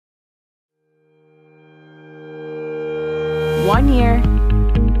1 year,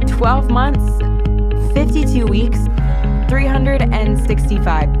 12 months, 52 weeks,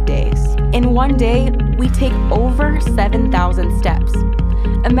 365 days. In one day, we take over 7,000 steps.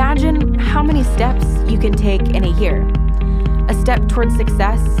 Imagine how many steps you can take in a year. A step towards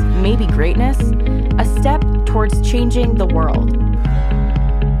success, maybe greatness, a step towards changing the world.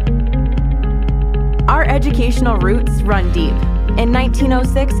 Our educational roots run deep. In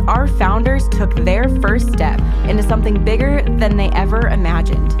 1906, our founders took their first step into something bigger than they ever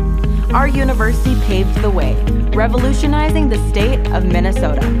imagined. Our university paved the way, revolutionizing the state of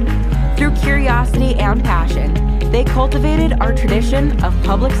Minnesota. Through curiosity and passion, they cultivated our tradition of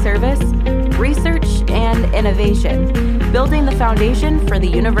public service, research, and innovation, building the foundation for the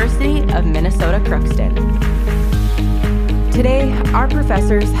University of Minnesota Crookston. Today, our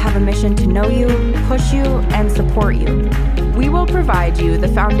professors have a mission to know you, push you, and support you. We will provide you the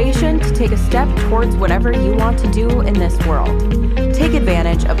foundation to take a step towards whatever you want to do in this world. Take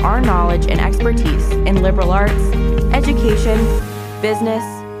advantage of our knowledge and expertise in liberal arts, education, business,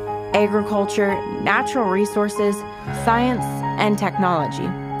 agriculture, natural resources, science, and technology.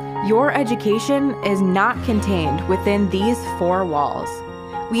 Your education is not contained within these 4 walls.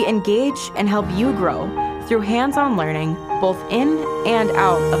 We engage and help you grow through hands-on learning, both in and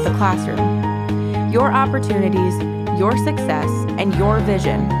out of the classroom. Your opportunities, your success, and your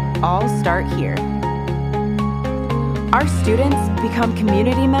vision all start here. Our students become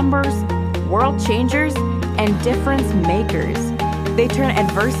community members, world changers, and difference makers. They turn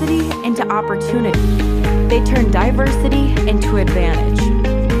adversity into opportunity. They turn diversity into advantage.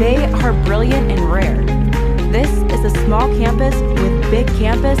 They are brilliant and rare. This is a small campus with big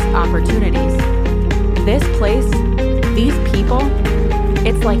campus opportunities. This place, these people,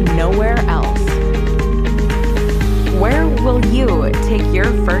 it's like nowhere else. Where will you take your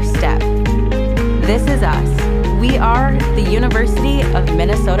first step? This is us. We are the University of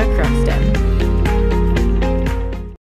Minnesota Crookston.